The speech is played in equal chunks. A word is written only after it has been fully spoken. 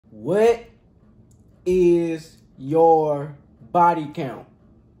What is your body count?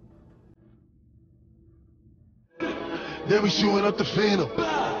 Then we shooting up the Phantom.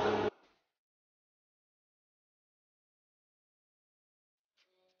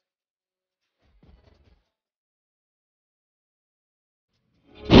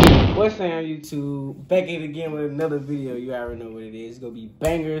 What's up, YouTube? Back at it again with another video. You already know what it is. It's gonna be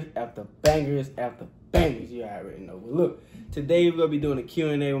bangers after bangers after bangers. You already know. But look, today we're gonna be doing a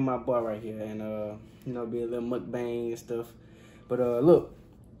Q&A with my boy right here, and you know, be a little mukbang and stuff. But look,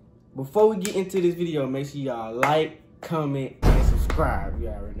 before we get into this video, make sure y'all like, comment, and subscribe. You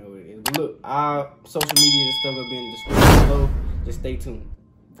already know what it is. But look, our social media and stuff will be in the description below. Just stay tuned.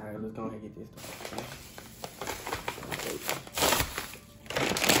 All right, let's go ahead and get this started.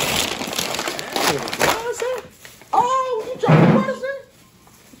 Oh, you trying to press it?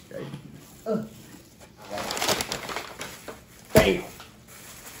 Straight. Bam.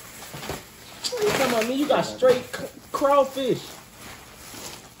 What you talking about, man? You got straight crawfish.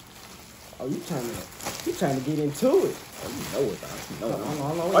 Oh, you trying to get into it? Oh, you know it.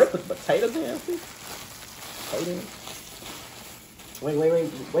 Oh, they put the potatoes in.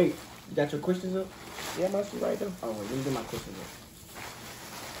 Wait. You got your questions up? Yeah, my shit right there. Oh, wait, let me get my questions up.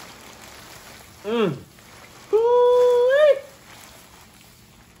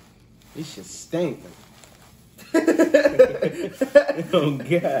 This shit stink. Oh,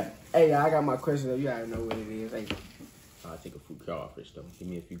 God. Hey, I got my questions up. You already know what it is. Hey, I'll take a few crawfish, though. Give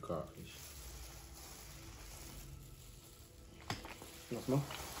me a few crawfish. No smoke?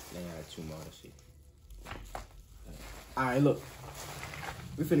 Then I got 2 more to see. All right, look.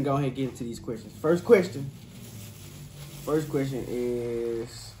 We finna go ahead and get into these questions. First question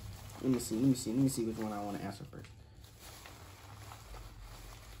is... Let me see which one I want to answer first.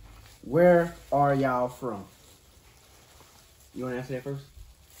 Where are y'all from? You want to answer that first?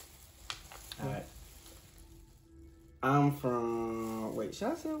 All right. I'm from... Wait, should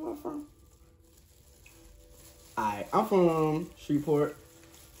I say where I'm from? All right, I'm from Shreveport,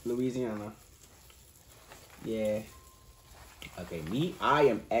 Louisiana. Yeah. Okay, me, I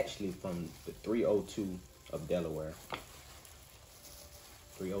am actually from the 302 of Delaware.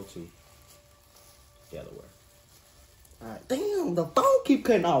 302, Delaware. All right. Damn, the phone keep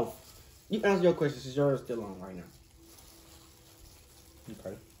cutting off. You answer your question since yours is still on right now.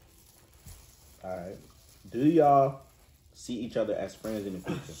 Okay. All right. Do y'all see each other as friends in the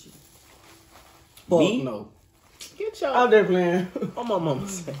future? Fuck Me? no. Get y'all. I'm there playing. What my mama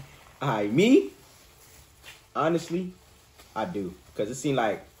say? All right, me? Honestly, I do. Because it seemed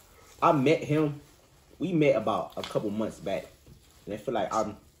like I met him. We met about a couple months back. And I feel like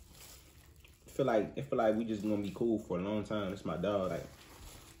we just gonna be cool for a long time. It's my dog. Like,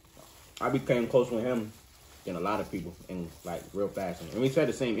 I became close with him than a lot of people, and like real fast. And we had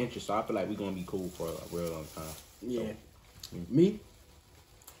the same interests, so I feel like we're gonna be cool for a real long time. Yeah. So, Me?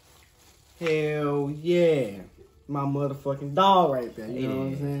 Hell yeah. My motherfucking dog right there. You know what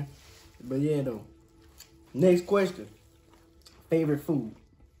I'm saying? But yeah, though. Next question. Favorite food?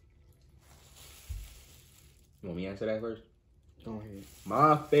 You want me to answer that first? Go ahead.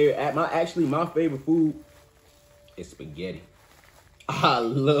 My favorite food is spaghetti. I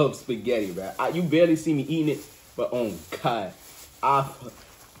love spaghetti, bro. You barely see me eating it, but oh God, I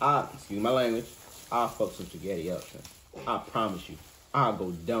excuse my language, I'll fuck some spaghetti up, man. I promise you, I'll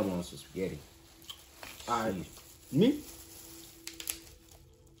go dumb on some spaghetti. Alright. Me?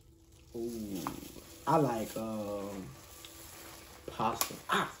 Ooh, I like pasta.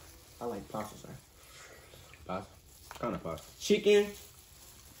 I like pasta, sir. Pasta? Kind of pasta. Chicken,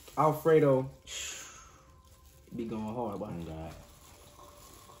 Alfredo, be going hard, boy. Oh God.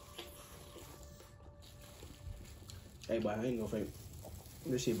 Hey, boy, I ain't gonna fake.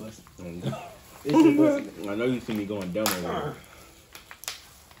 This shit busted. Oh, God. This shit busted. I know you see me going dumb on that.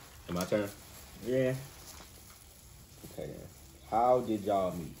 Am my turn? Yeah. Okay then. How did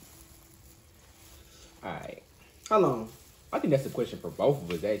y'all meet? Alright. How long? I think that's a question for both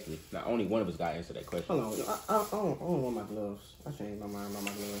of us, actually. Not only one of us got to answer that question. Hold on. I don't want my gloves. I changed my mind about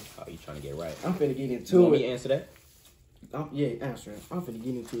my gloves. Oh, you trying to get right. I'm finna get You into want it. me to answer that? Yeah, answer it. I'm finna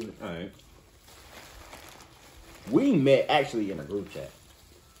get into it. Alright. We met actually in a group chat.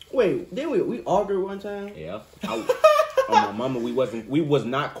 Wait, then we argued one time? Yeah. On my mama, we was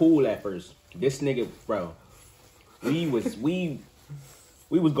not cool at first. This nigga, bro. We was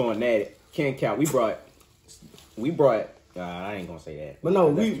going at it. Can't count. We brought I ain't gonna say that. But no,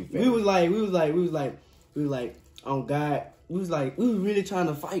 we was like, on God, we was really trying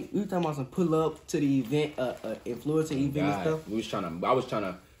to fight. We was talking about some pull up to the event, influencer event and stuff.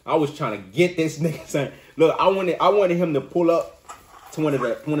 I was trying to get this nigga. Son. Look, I wanted him to pull up to one of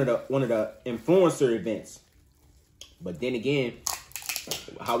the influencer events. But then again,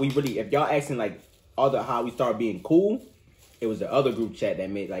 how we really, if y'all asking like how we started being cool, it was the other group chat that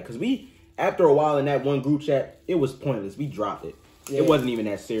made like, cause we after a while in that one group chat, it was pointless. We dropped it. Yeah. It wasn't even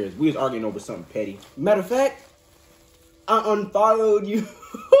that serious. We was arguing over something petty. Matter of fact, I unfollowed you.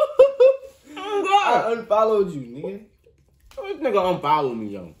 I unfollowed you, nigga. This nigga unfollowed me,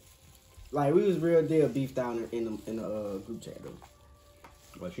 yo. Like we was real deal beefed down in the group chat though.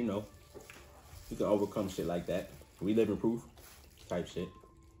 But you know, you can overcome shit like that. We living proof type shit.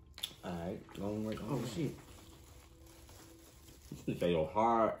 All right, long way. Oh shit. This nigga yo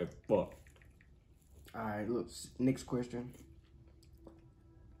hard as fuck. All right, look. Next question.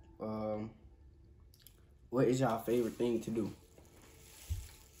 What is y'all favorite thing to do?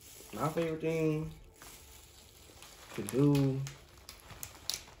 My favorite thing to do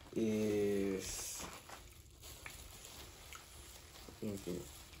is I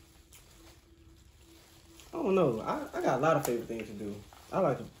don't know. I got a lot of favorite things to do. I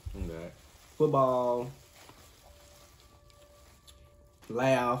like football,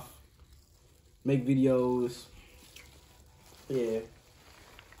 laugh, make videos. Yeah.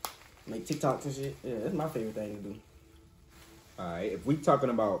 Make TikToks and shit. Yeah, that's my favorite thing to do. Alright, if we talking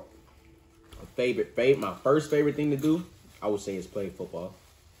about a my first favorite thing to do, I would say is play football.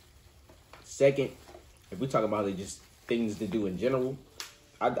 Second, if we talk about just things to do in general,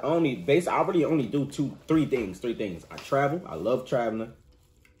 I really only do three things. I travel. I love traveling.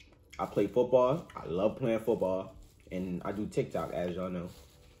 I play football. I love playing football. And I do TikTok, as y'all know.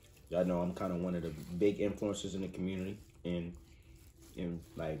 Y'all know I'm kind of one of the big influencers in the community. And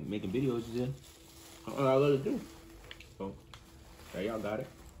like making videos is just all I love to do. So, there y'all got it.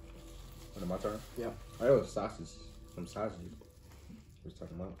 What, my turn? Yeah. Oh, that was sausage. Some sausages. What was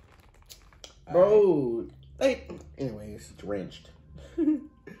talking about? Bro. Hey. Anyways. Drenched.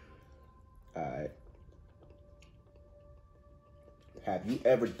 Alright. Have you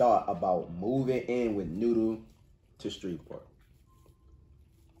ever thought about moving in with Noodle to Streetport?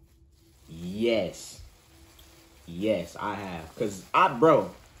 Yes. Yes, I have. Cause I've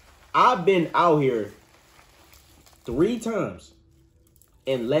been out here 3 times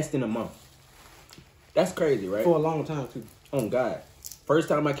in less than a month. That's crazy, right? For a long time too. Oh God. First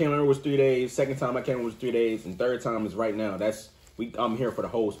time I came over was 3 days. Second time I came over was 3 days, and third time is right now. I'm here for the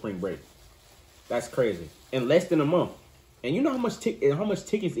whole spring break. That's crazy. In less than a month. And you know how much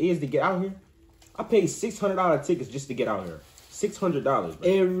tickets is to get out here? I paid $600 tickets just to get out here. $600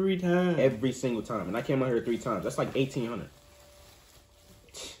 every time. Every single time. And I came out here 3 times. That's like $1,800.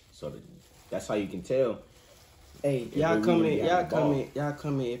 So that's how you can tell. Hey, y'all come in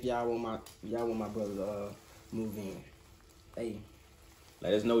if y'all want my brother to move in. Hey.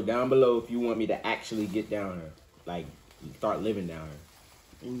 Let us know down below if you want me to actually get down here. Like start living down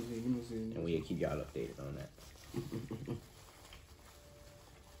here. And we'll keep y'all updated on that.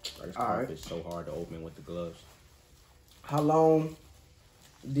 This carpet is so hard to open with the gloves. How long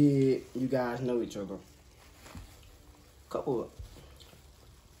did you guys know each other? Couple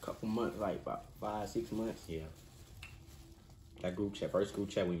months, like about 5-6 months. Yeah. That first group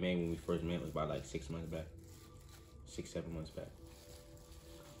chat we made when we first met was about like 6 months back. 6-7 months back.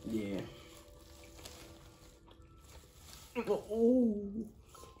 Yeah. Ooh.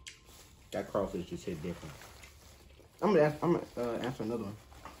 That crawfish just hit different. I'm gonna answer another one.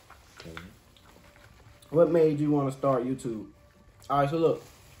 Okay. What made you want to start YouTube? All right, so look,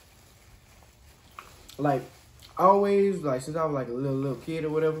 like always, like since I was like a little kid or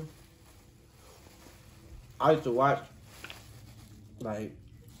whatever, I used to watch like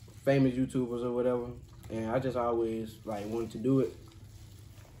famous YouTubers or whatever, and I just always like wanted to do it.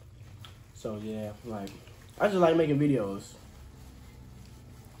 So yeah, like I just like making videos.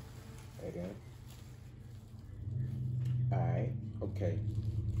 Okay. All right. Okay.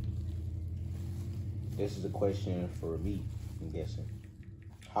 This is a question for me, I'm guessing.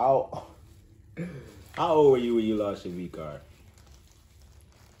 How old were you when you lost your V card?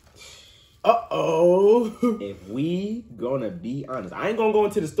 If we gonna be honest, I ain't gonna go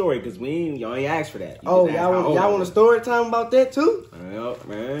into the story because y'all ain't asked for that. Y'all want a story time about that too? Yep,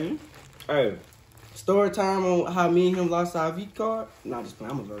 man. Hey, story time on how me and him lost our V card? Nah, just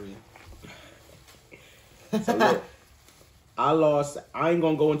playing. I'm a virgin. So look, I ain't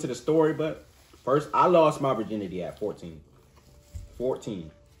gonna go into the story, but first, I lost my virginity at 14.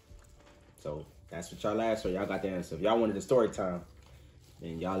 14. So, that's what y'all asked for. Y'all got the answer. If y'all wanted the story time,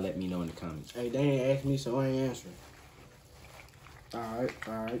 then y'all let me know in the comments. Hey, they ain't asked me, so I ain't answering.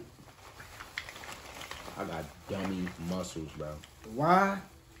 Alright. I got dummy muscles, bro. Why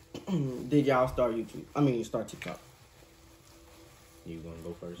did y'all start YouTube? Start TikTok? You gonna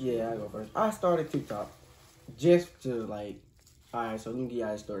go first? Yeah, I go first. I started TikTok just to like, all right, so let me give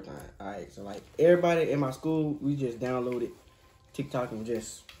y'all a story time. All right, so like everybody in my school, we just downloaded TikTok and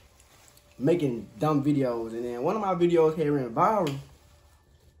just making dumb videos. And then one of my videos had ran viral.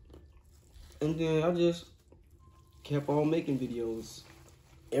 And then I just kept on making videos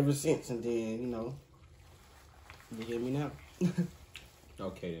ever since. And then, you know, you hear me now.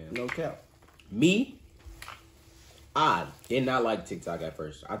 Okay, then. No cap. Me, I did not like TikTok at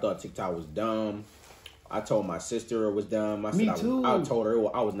first. I thought TikTok was dumb. I told my sister it was dumb. Me too. I told her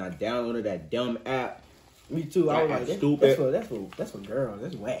I was not downloading that dumb app. Me too. I was like, stupid. That's for girls.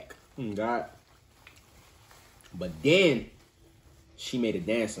 That's whack. God. But then she made a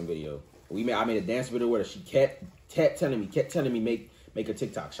dancing video. I made a dance video with her. She kept telling me make a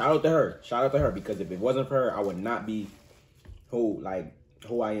TikTok. Shout out to her because if it wasn't for her, I would not be who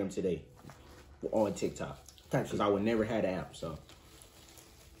I am today on TikTok. Because I would never had an app. So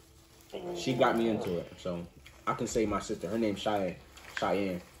she got me into it. So I can say my sister. Her name's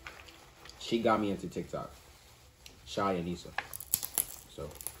Cheyenne. She got me into TikTok. Cheyenne Nisa. So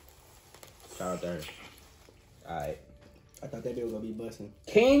shout out to her. All right. I thought that bitch was gonna be busting.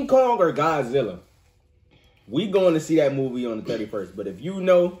 King Kong or Godzilla? We going to see that movie on the 31st. But if you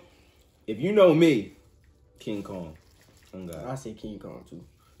know me, King Kong. Oh God. I say King Kong too.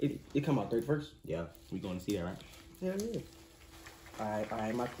 It come out 31st. Yeah, we going to see that, right? Yeah, yeah. All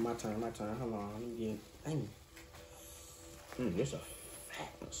right, my turn. Hold on, let me get. Dang. There's a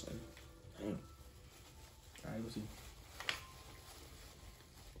fat one, son. Damn. All right, we'll see.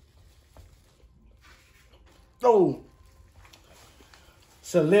 Oh,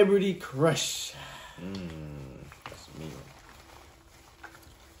 celebrity crush. That's me.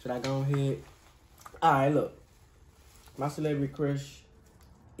 Should I go ahead? All right, look. My celebrity crush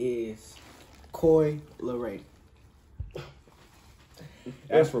is Coy Leray.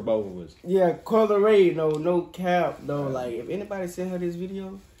 That's for both of us. Yeah, Coy Leray. No cap. No, like if anybody sent her this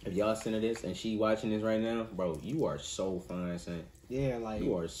video, if y'all send her this and she watching this right now, bro, you are so fine, son. Yeah, like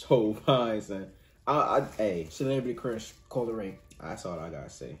you are so fine, son. Hey, celebrity crush, Coy Leray. That's all I gotta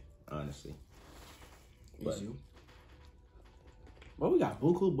say, honestly. But you. Well, we got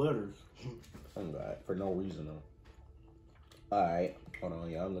buku butters. Oh God, for no reason though. All right, hold on,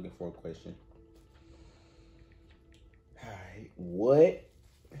 y'all. I'm looking for a question. All right, what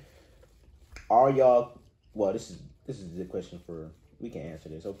are y'all? Well, this is the question for. We can answer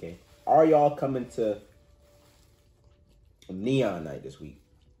this. Okay, are y'all coming to Neon Night this week?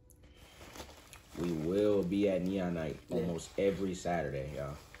 We will be at Neon Night almost every Saturday,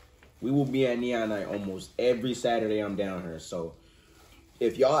 y'all. We will be at Neon Night almost every Saturday I'm down here. So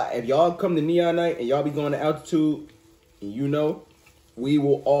if y'all come to Neon Night and y'all be going to Altitude, and you know, we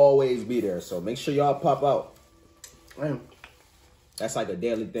will always be there. So make sure y'all pop out. Damn. That's like a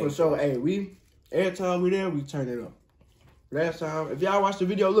daily thing. For sure. Hey, every time we there, we turn it up. Last time, if y'all watched the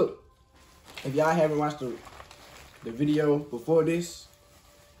video, look. If y'all haven't watched the video before this,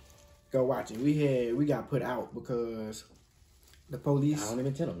 go watch it. We got put out because the police. I don't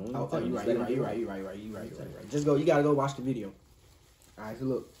even tell them. You right. Just go. You gotta go watch the video. All right. So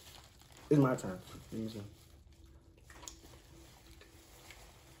look, it's my turn. Let me see.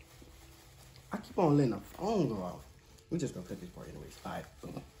 I keep on letting the phone go off. We just gonna cut this part anyways. All right.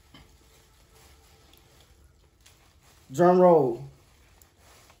 Drum roll.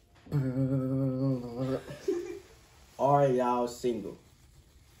 Are y'all single?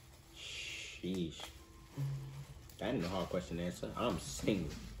 Sheesh. That ain't a hard question to answer. I'm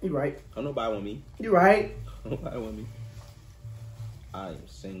single. You right. Don't nobody want me. You right. Don't nobody want me. I am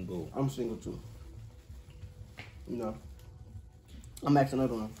single. I'm single too. You know. I'm asking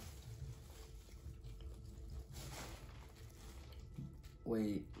another one.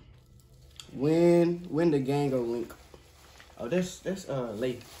 Wait. When the gang go link? Oh, that's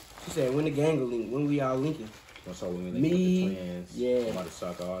late. She said when the gang go link. When we all linking? So when we link with the twins, yeah, Mother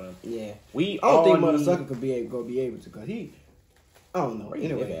Sucker, all them. Yeah. I don't think Mother Sucker could be able to, cause he. I don't know.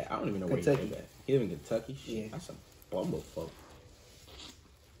 Anyway, I don't even know where Kentucky. he live at. He live in Kentucky. Yeah. That's a bumblefuck.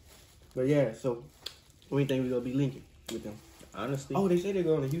 But yeah, so when you think we gonna be linking with them? Honestly. Oh, they say they're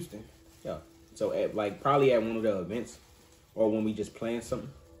going to Houston. Yeah. So probably at one of the events, or when we just playing something.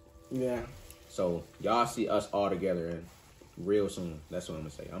 Yeah. So y'all see us all together and real soon. That's what I'm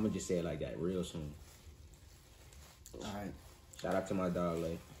gonna say. I'm gonna just say it like that. Real soon. All right. Shout out to my dog,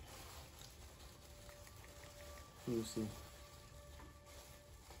 like. Let me see.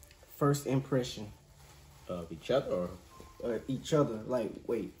 First impression Of each other or each other. Like,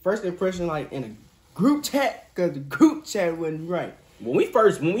 wait, first impression like in a group chat, cause the group chat wasn't right.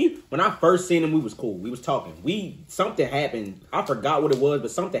 When I first seen him, we was cool. We was talking. Something happened. I forgot what it was,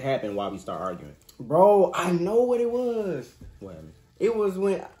 but something happened while we started arguing. Bro, I know what it was. What happened? It was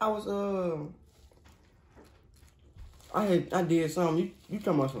when I was I did something. You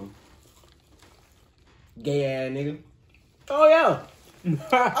talking about some gay ass nigga? Oh yeah.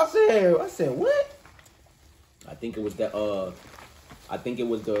 I said what? I think it was that. I think it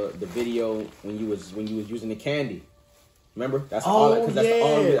was the video when you was using the candy. Remember? That's all I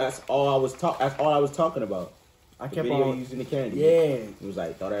was talking about. I the kept video on using the candy. Yeah. It was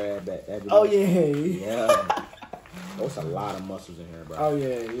like throw that video. Oh yeah. Yeah. There's a lot of muscles in here, bro. Oh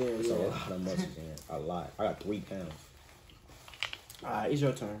yeah. There's a lot of muscles in here. A lot. I got 3 pounds. Alright, it's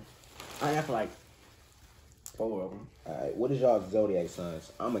your turn. I have like 4 of them. Alright, what is y'all zodiac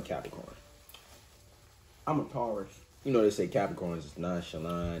signs? I'm a Capricorn. I'm a Taurus. You know they say Capricorns is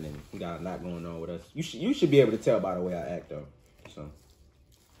nonchalant and we got a lot going on with us. You should be able to tell by the way I act though. So,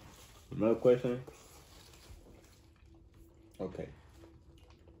 another question. Okay.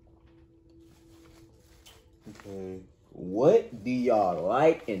 What do y'all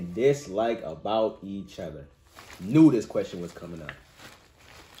like and dislike about each other? Knew this question was coming up.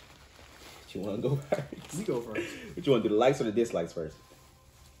 You want to go first? You go first. What you want to do, the likes or the dislikes first?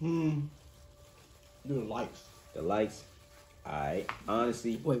 Do the likes. The likes. Alright.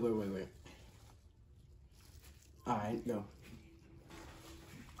 Honestly. Wait. Alright, go.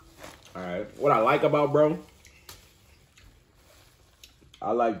 Alright. What I like about bro,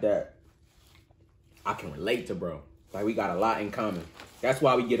 I like that I can relate to bro. Like we got a lot in common. That's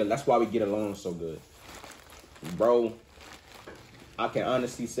why we get along so good. Bro, I can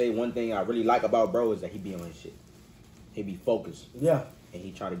honestly say one thing I really like about bro is that he be on his shit. He be focused. Yeah. And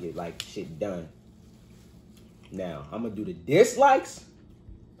he try to get like shit done. Now, I'm gonna do the dislikes.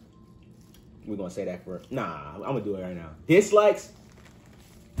 We're gonna say that for I'm gonna do it right now. Dislikes.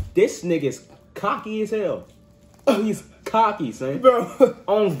 This nigga's cocky as hell. He's cocky, son. Bro.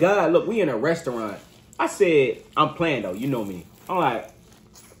 On God, look, we in a restaurant. I said, I'm playing though, you know me. I'm like,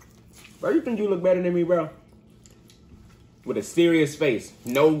 bro, you think you look better than me, bro? With a serious face.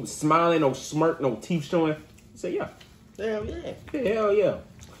 No smiling, no smirk, no teeth showing. He said, yeah. Hell yeah. Yeah, hell yeah.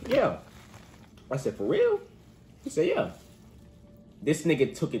 Yeah. I said, for real? He said, yeah. This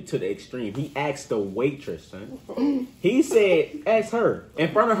nigga took it to the extreme. He asked the waitress, son. He said, ask her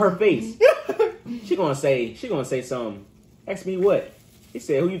in front of her face. She gonna say something. Ask me what? He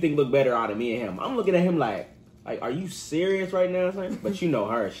said, who you think look better out of me and him? I'm looking at him like, are you serious right now, son? But you know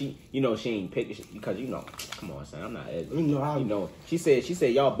her. She ain't picking shit because come on, son. I'm not ugly. You know. She said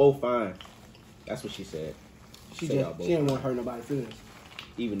y'all both fine. That's what she said. She didn't want to hurt nobody's feelings.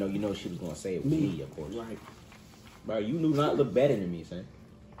 Even though she was gonna say it with me, of course. Right. Bro, you do not look better than me, son.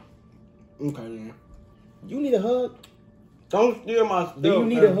 Okay, then. You need a hug. Don't steal my stuff. Do you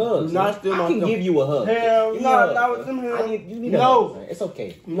need a hug? Do not steal my stuff. I can give you a hug. Hell no, not with them hands. You need a hug, son. It's okay.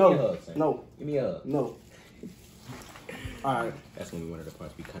 Give No. me a hug, son. No. Give me a hug. No. All right. That's when we wanted the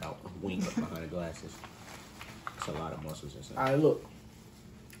parts we cut out a wink behind the glasses. It's a lot of muscles and stuff. All right, look.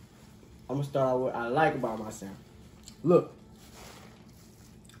 I'm going to start with what I like about myself. Look.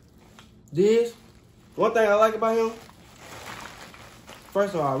 One thing I like about him,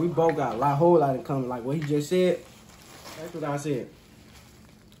 first of all, we both got a whole lot in common. Like what he just said, that's what I said.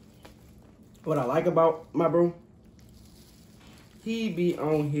 What I like about my bro, he be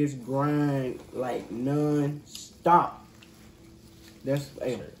on his grind like non-stop.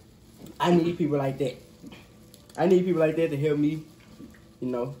 I need people like that. I need people like that to help me,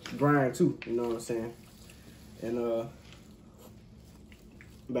 grind too. You know what I'm saying? And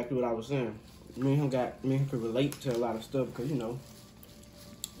back to what I was saying. Me and him could relate to a lot of stuff because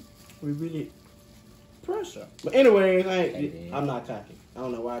we really pressure. But anyways, I'm not cocky. I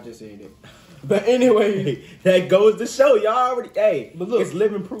don't know why I just said that. But anyway, that goes to show y'all already. But look, it's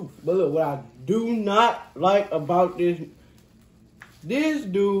living proof. But look, what I do not like about this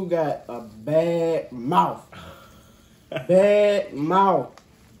dude got a bad mouth. Bad mouth.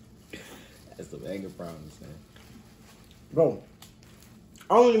 That's the anger problem, man. Bro,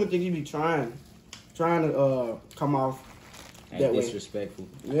 I don't even think he be trying to come off that way. Disrespectful.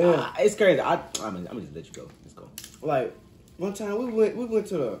 Yeah, it's crazy. I'm gonna just let you go. Let's go. Like one time we went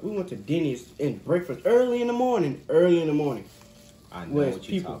to Denny's and breakfast early in the morning. I know what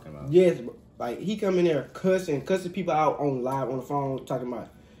you're talking about. Yes, like he come in there cussing people out on the phone talking about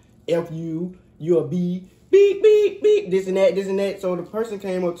F you a B, beep beep beep, this and that. So the person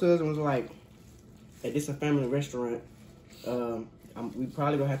came up to us and was like, "Hey, this is a family restaurant. We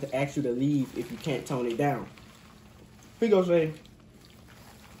probably gonna have to ask you to leave if you can't tone it down." He gonna say,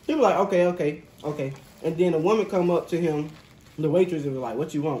 he was like, okay. And then a woman come up to him, The waitress was like,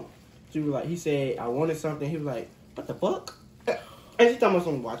 "What you want?" She was like, he said, "I wanted something." He was like, "What the fuck?" And she talking about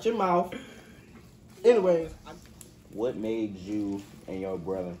something. Watch your mouth. Anyways, What made you and your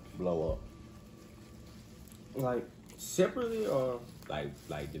brother blow up? like separately or Like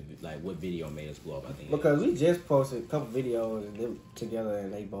what video made us blow up? I think because we just posted a couple videos and them together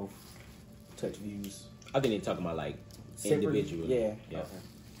and they both touch views. I think they're talking about like Separately? individually. Yeah. Okay.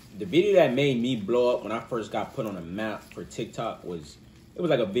 The video that made me blow up when I first got put on a map for TikTok was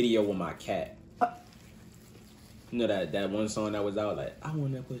like a video with my cat. You know that one song that was out like I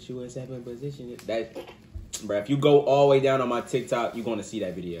wanna put you in second position. That, bro, if you go all the way down on my TikTok, you're gonna see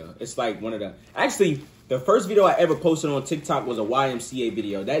that video. It's like one of the first video I ever posted on TikTok was a YMCA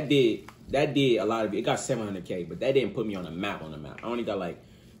video. That did a lot of it. It got 700K, but that didn't put me on the map. I only got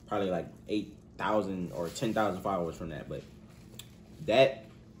probably 8,000 or 10,000 followers from that. But that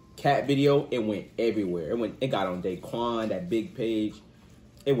cat video, it went everywhere. It got on Daquan, that big page.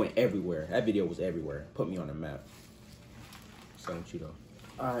 It went everywhere. That video was everywhere. Put me on the map. So don't you though.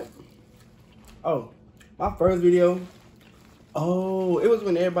 All right. Oh, my first video. Oh, it was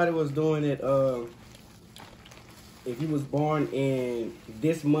when everybody was doing it. If you was born in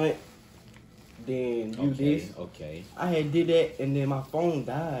this month, then you this. Okay. I had did that, and then my phone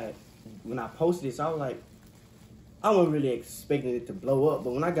died when I posted it. So I was like, I wasn't really expecting it to blow up.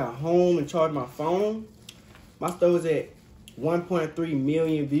 But when I got home and charged my phone, my stuff was at 1.3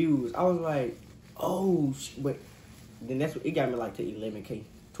 million views. I was like, oh, but then that's what it got me like to 11K,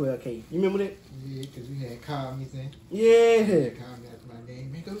 12K. You remember that? Yeah, because you had called me saying, Yeah. called me after my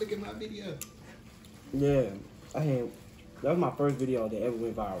name. Man, go look at my video. Yeah. That was my first video that ever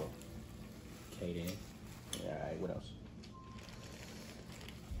went viral. Okay then. Yeah, all right, what else?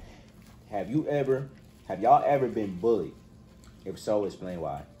 Have y'all ever been bullied? If so, explain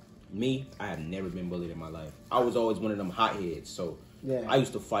why. Me, I have never been bullied in my life. I was always one of them hotheads, so Yeah. I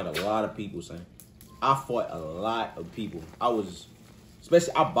used to fight a lot of people, son. I fought a lot of people.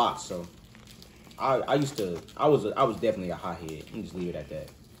 Especially I boxed, so I was definitely a hothead. You can just leave it at that.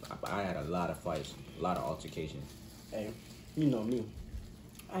 I had a lot of fights, a lot of altercations. Hey, you know me.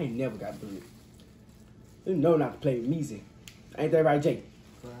 I ain't never got bullied. You know not to play with me, Zay. Ain't that right, Jake?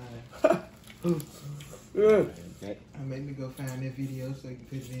 Right. Yeah. I made me go find that video so you can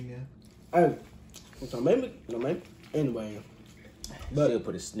put it in there. Hey, so maybe. Anyway. But still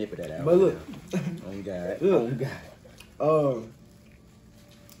put a snippet of that out. But look. Oh God. Look. Oh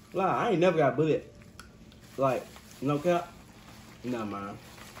God. I ain't never got bullied. Like, no cap? Nah, man.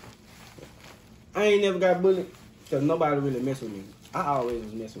 I ain't never got bullied because nobody really mess with me. I always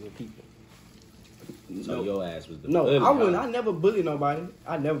was messing with people. So your ass was the No, bully, I wouldn't. huh? I never bullied nobody.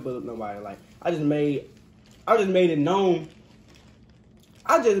 I never bullied nobody. Like, I just made it known.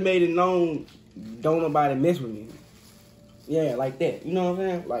 Don't nobody mess with me. Yeah, like that. You know what I'm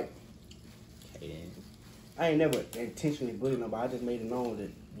saying? Like, Okay, then. I ain't never intentionally bullied nobody. I just made it known that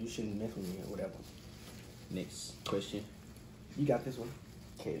you shouldn't mess with me or whatever. Next question. You got this one.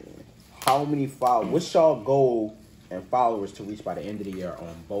 Okay, then. How many followers? What's y'all goal and followers to reach by the end of the year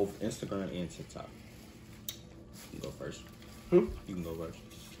on both Instagram and TikTok? You can go first. You can go first.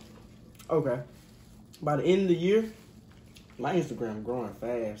 Okay. By the end of the year, my Instagram growing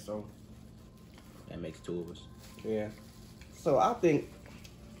fast, so That makes two of us. yeah. So I think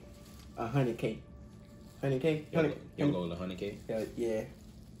 100K. 100K? You'll go to 100K? Yeah.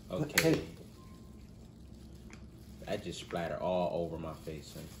 Okay. That just splattered all over my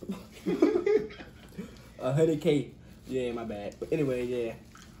face. Son. 100K. Yeah, my bad. But anyway, yeah.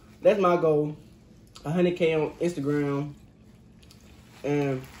 That's my goal. 100K on Instagram.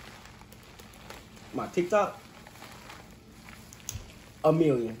 And my TikTok, 1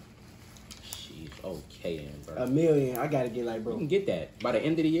 million. Jeez, okay then, bro. 1 million. I gotta get like, You bro. can get that. By the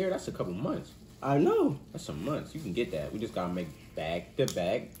end of the year, that's a couple months. I know. That's some months. You can get that. We just gotta make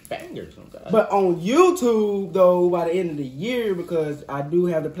back-to-back bangers on that. But on YouTube, though, by the end of the year, because I do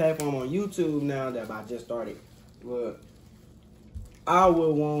have the platform on YouTube now that I just started, but I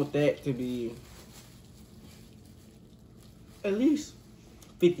would want that to be at least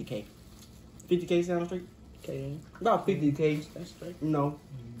 50K. 50K sound straight? Okay. About 50K. That's straight. You know.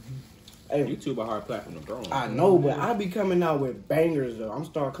 Hey, YouTube a hard platform to grow on. I know, but I be coming out with bangers, though. I'm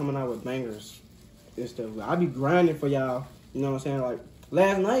start coming out with bangers and stuff. I be grinding for y'all. You know what I'm saying? Like,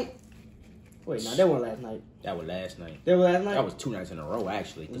 last night. Wait, no, that wasn't last night. That was last night. That was last night? That was 2 nights in a row,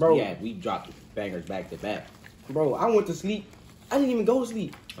 actually. 'Cause Bro. we dropped bangers back to back. Bro, I went to sleep. I didn't even go to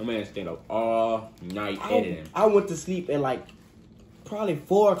sleep. My man stayed up all night editing. I went to sleep at like probably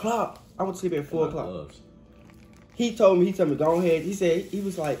 4 o'clock. I went to sleep at 4 o'clock. Gloves. He told me, go ahead. He said, he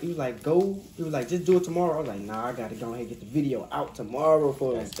was like, just do it tomorrow. I was like, nah, I gotta go ahead and get the video out tomorrow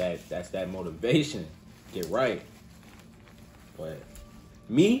for him. That's that motivation. Get right. But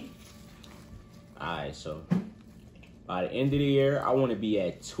me, alright, so by the end of the year, I want to be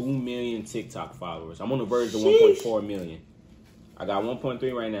at 2 million TikTok followers. I'm on the verge of 1.4 million. I got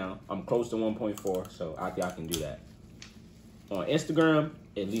 1.3 right now. I'm close to 1.4, so I think I can do that. On Instagram,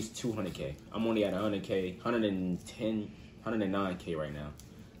 at least 200K. I'm only at 100K, 110, 109K right now.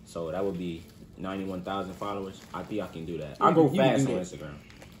 So that would be 91,000 followers. I think I can do that. I go fast on Instagram.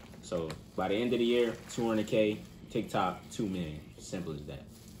 So by the end of the year, 200K, TikTok, 2 million. Simple as that.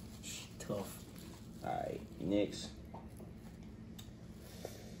 Tough. All right, next.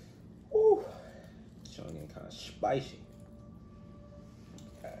 Ooh, showing getting kind of spicy.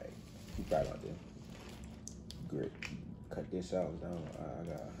 All right, you probably want to great. Cut this out.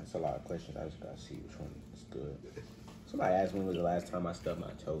 That's a lot of questions. I just gotta see which one is good. Somebody asked me when was the last time I stubbed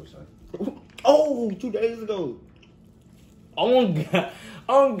my toe, son. Oh, 2 days ago. Oh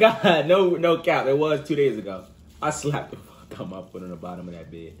God, no cap. It was 2 days ago. I slapped the fuck out my foot on the bottom of that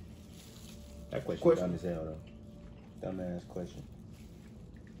bed. That question dumb as hell though. Dumbass question.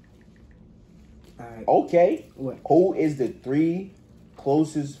 Alright. Okay. What? Who is the 3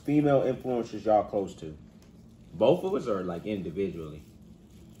 closest female influencers y'all close to? Both of us or like individually?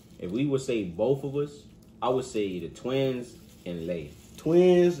 If we would say both of us, I would say the twins and Lay.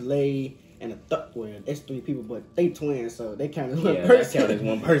 Twins, Lay, and that's 3 people, but they twins, so they count as one Yeah, person. that count as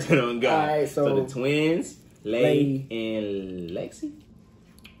one person on God. Alright, so the twins, Lay, and Lexi.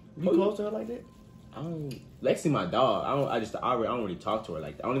 You close to her like that? Lexi, my dog. I don't really talk to her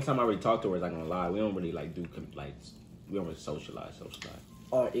like that. The only time I really talk to her is like on live. We don't really like we don't really socialize.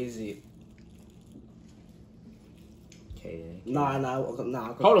 Or is it? Okay. Nah.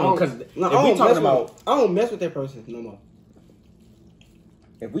 Hold on, because if we talking about, I don't mess with that person no more.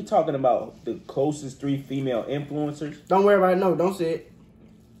 if we talking about the closest 3 female influencers, Don't worry about it. No, don't say it.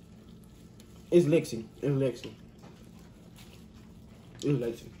 It's Lexi.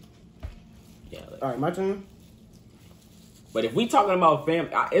 yeah. All right, my turn. But if we talking about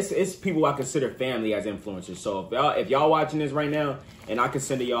family, it's people I consider family as influencers. So if y'all watching this right now, and I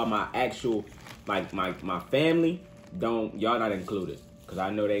consider y'all my actual, like my family, y'all not included, because I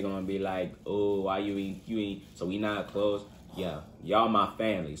know they gonna be like, oh, why you ain't, so we not close. Yeah, y'all my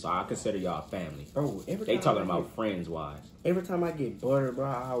family, so I consider y'all family. Bro, They talking about friends wise. Every time I get butter, bro,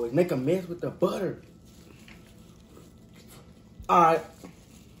 I always make a mess with the butter. All right,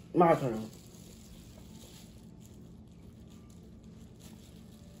 my turn.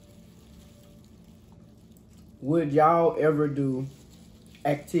 Would y'all ever do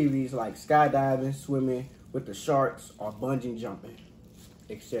activities like skydiving, swimming with the sharks, or bungee jumping,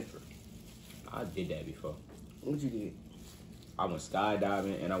 etc.? I did that before. What you did? I went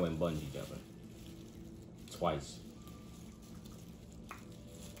skydiving and I went bungee jumping. Twice.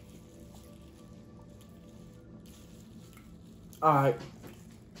 All right.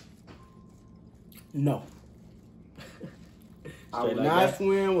 No. I would like not that?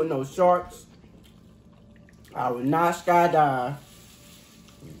 swim with no sharks. I would not skydive.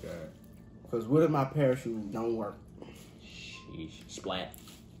 Okay. Because what if my parachute don't work? Sheesh. Splat.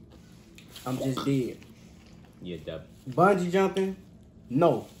 I'm just dead. Yeah, dub. Bungee jumping?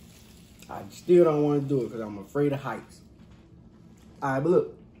 No. I still don't want to do it because I'm afraid of heights. Alright, but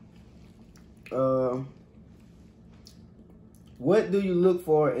look. What do you look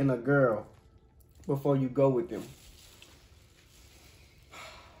for in a girl before you go with them?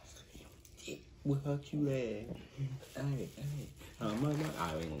 What hurt you at? Hey. I ain't gonna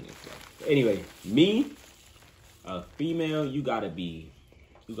get that. Anyway, me, a female, you gotta be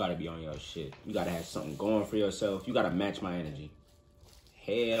on your shit. You gotta have something going for yourself. You gotta match my energy.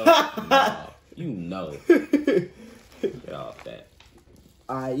 Hell no. You know. Get off that.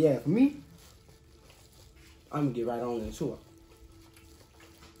 Alright, yeah, for me, I'm gonna get right on into it.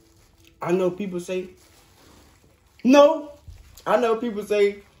 I know people say, no. I know people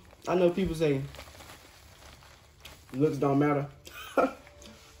say, looks don't matter.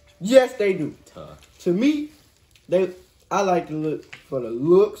 Yes, they do. Tough. To me, I like to look for the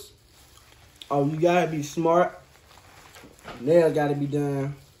looks. Oh, you gotta be smart. Nails gotta be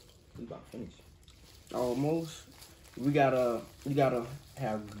done. We about finished. Almost. You gotta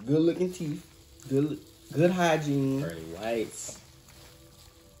have good looking teeth, good hygiene, Pearly whites.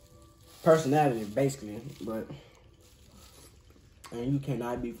 personality basically, and you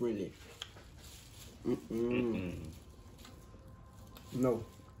cannot be friendly. No.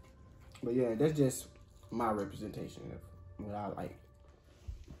 But yeah, that's just my representation of what I like.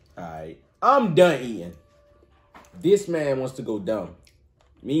 Alright. I'm done eating. This man wants to go dumb.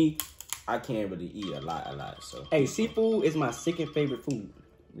 Me, I can't really eat a lot. So Hey, seafood is my second favorite food.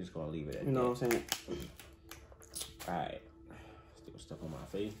 I'm just gonna leave it at You know that. what I'm saying? All right. Still stuff on my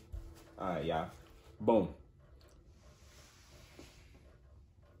face. All right, y'all. Boom.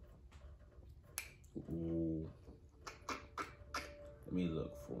 Ooh. Let me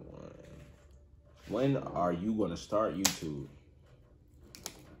look for one. When are you gonna start YouTube?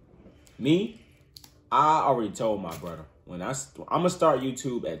 Me? I already told my brother. I'm gonna start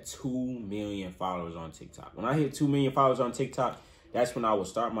YouTube at 2 million followers on TikTok. When I hit 2 million followers on TikTok, that's when I will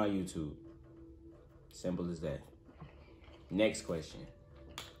start my YouTube. Simple as that. Next question.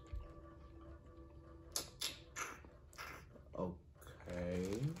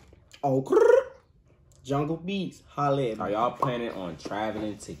 Okay. Oh, Jungle Beats, holla at me. Are y'all planning on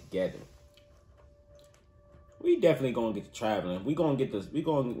traveling together? We definitely gonna get to traveling. We gonna get this.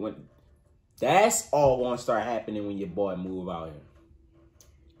 That's all gonna start happening when your boy move out here.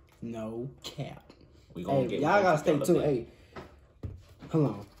 No cap. We gonna Hey, get. y'all gotta stay together. tuned. Hey, hold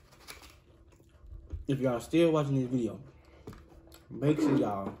on. If y'all still watching this video, make sure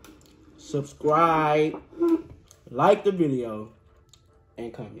y'all subscribe, like the video,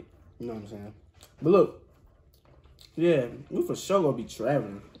 and comment. You know what I'm saying? But look, yeah, we for sure gonna be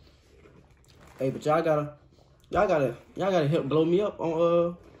traveling. Hey, but y'all gotta help blow me up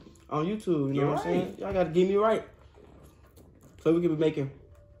on YouTube. You know what I'm saying? Y'all gotta get me right, so we can be making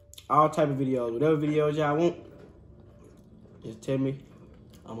all type of videos, whatever videos y'all want. Just tell me,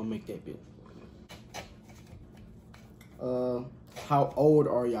 I'm gonna make that bit. How old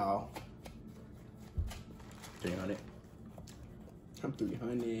are y'all? 300. I'm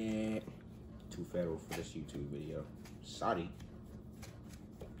 300. Too federal for this YouTube video. Sorry.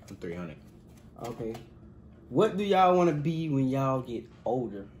 I'm 300. Okay. What do y'all want to be when y'all get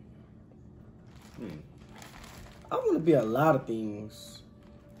older? I want to be a lot of things,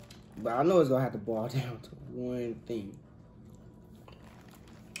 but I know it's gonna have to boil down to one thing.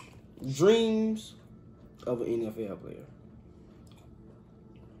 Dreams of an NFL player.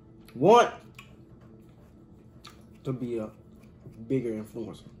 Want to be a bigger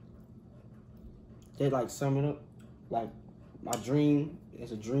influencer. They like sum it up. Like my dream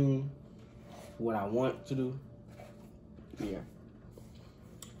is a dream. What I want to do. Yeah.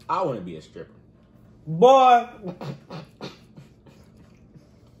 I want to be a stripper. Boy.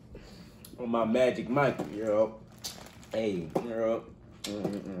 On my Magic Mike, yo. Hey, yo.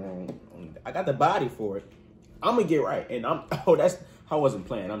 I got the body for it. I'm gonna get right, and I wasn't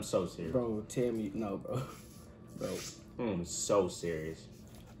playing. I'm so serious. Bro, tell me no, bro. Bro. I'm so serious.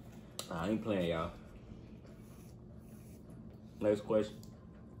 I ain't playing, y'all. Next question.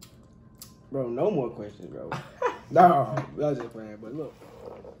 Bro, no more questions, bro. No, I was just playing, but look.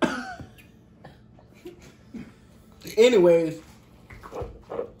 Anyways.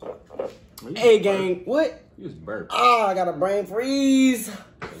 Hey, gang, what? You just burp. Ah, I got a brain freeze.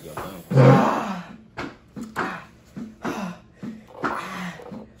 Take your time.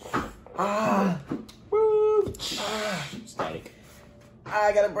 Static.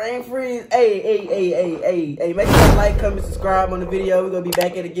 I got a brain freeze. Hey. Make sure you like, comment, subscribe on the video. We're going to be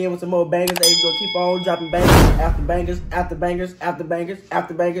back at it again with some more bangers. Hey, we're going to keep on dropping bangers after bangers, after bangers, after bangers,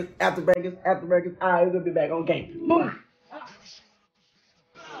 after bangers, after bangers, after bangers. All right, we're going to be back on game. Boom.